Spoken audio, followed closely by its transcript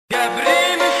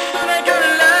Sebrim üstüne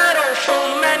güller olsun,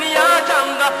 beni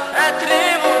yatanda etri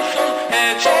vursun.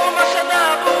 Hiç olmasa da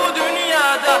bu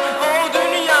dünyada, o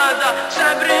dünyada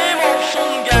Sebrim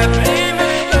olsun. Sebrim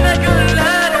üstüne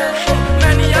güller olsun,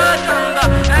 beni yatanda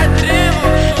etri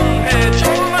vursun. Hiç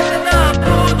olmasa da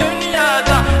bu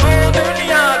dünyada, o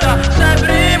dünyada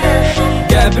Sebrim olsun.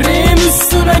 Sebrim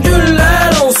üstüne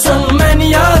güller olsun, beni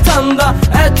yatanda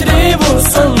etri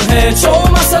vursun. Hiç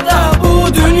olmasa da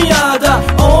bu dünyada,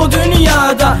 o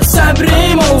dünyada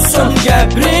Sebrim olsun.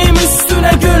 Gebrim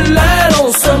üstüne güller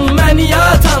olsun, beni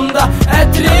yatanda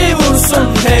etri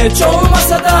vursun. Hiç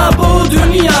olmasa da bu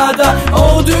dünyada,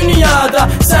 o dünyada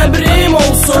Sebrim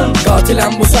olsun.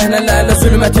 Qatiləm bu səhnələrlə,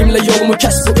 zülmətimlə yolumu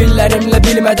kəs bu illərimlə.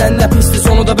 Bilmədən nə pisli,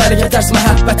 sonu da bəlkə tərs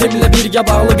məhəbbətimlə. Birgə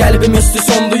bağlı qəlbim üstü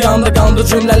sondu, yandı qandı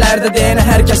cümlələrdə. Deyənə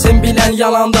hər kəsin bilən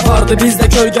yalanda vardı bizdə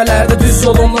kölgələrdə. Düz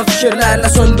yolumla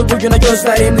fikirlərlə söndü bugünə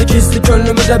gözlərimdə. Gizli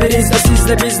könlümü də bir izlə,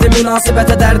 sizlə bizli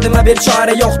münasibətə dərdimə bir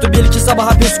çarə yoxdur. Bil ki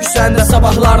sabaha pis küsəndə,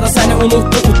 sabahlarda səni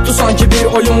unutdu, utdu sanki bir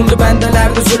oyundu.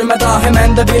 Bəndələrdə zülmə dahi,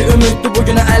 məndə bir ümiddi.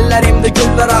 Bugünə əllərimdə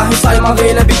güllər ahi, saymağı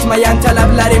ilə bitməyən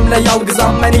tələblərimlə.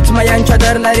 Yalqızam mən itməyən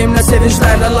kədərlərimlə,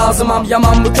 sevinclərlə lazımam.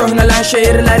 Yaman bu köhnələn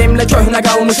şeirlərimlə, köhnə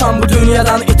qalmışam bu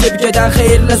dünyadan itib gedən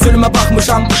xeyirlə. Zülmə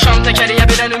baxmışam, bu şam təkəriyə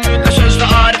bilən ümidlə. Sözdə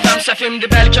arifəm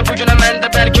səhvimdi bəlkə, bugünə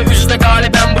məndə bəlkə üstə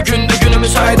qalibəm. Bugündə günümü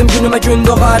saydım, günümə gün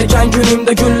doğarkən,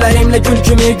 günümdə günlərimlə gül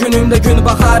kimi, günümdə gün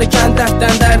baxarkən.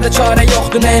 Dərddən dərdə çarə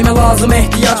yoxdur, neyimə lazım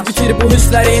ehtiyac. Bitir bu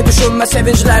hissləri, düşünmə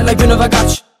sevinclərlə günüvə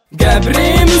qaç.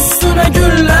 Gebrim üstüne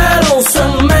güller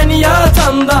olsun, beni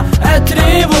yatanda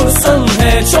etri vursun.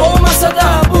 Hiç olmasa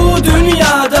da bu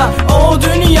dünyada, o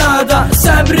dünyada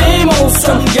Sebrim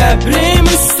olsun. Gebrim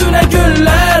üstüne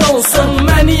güller olsun,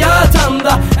 beni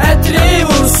yatanda etri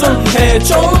vursun.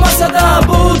 Hiç olmasa da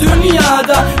bu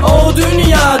dünyada, o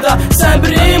dünyada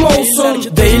Sebrim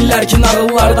olsun. Deyirlər ki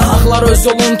narıllarda haqlar öz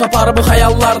yolunu tapar, bu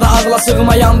xəyallarda ağla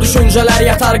sığmayan düşüncələr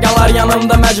yatar qalar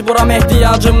yanımda. Məcburam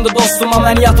ehtiyacımdır dostuma,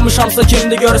 mən yatmışamsa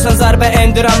kimdi görsən zərbə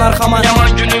endirən arxama.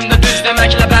 Yaman günümdə düz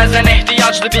deməklə bəzən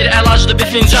ehtiyacdı, bir əlacdı, bir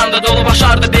fincanda dolu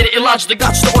başardı, bir ilacdı.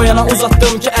 Qaçdı o yana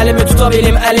uzatdım ki əlimi tuta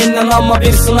bilim əlindən, amma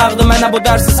bir sınaqdı mənə bu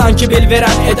dərsi sanki bil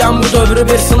verən. Edən bu dövrü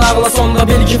bir sınaqla sonda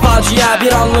bil ki faciə,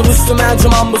 bir anlıq üstümə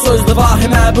cüman bu sözdü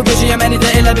vahimə. Bu gecəyə məni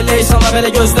də elə bilək sana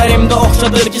belə gözlərimdə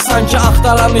oxşadır ki sanki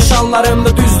axtaran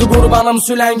nişanlarımda düzdü qurbanım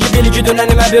süləngi. Bilgi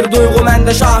dünənimə bir duyğu, mən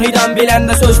də şahidəm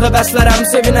biləndə sözlə bəslərəm.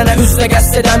 Sevinənə üzlə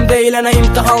qəsd edəm, deyilənə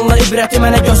imtihanla ibrəti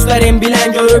mənə göstərim.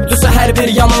 Bilən görübdüsə hər bir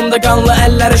yanımda qanlı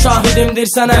əlləri şahidimdir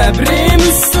sənə. Gebrim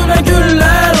üstüne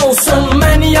güller olsun,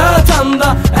 beni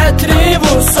yatanda etri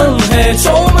vursun. Hiç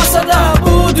olmasa da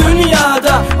bu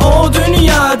dünyada, o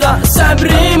dünyada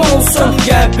Sebrim olsun.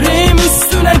 Gebrim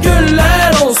üstüne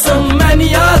güller olsun,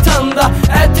 beni yatanda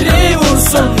etri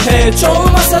vursun. Hiç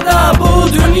olmasa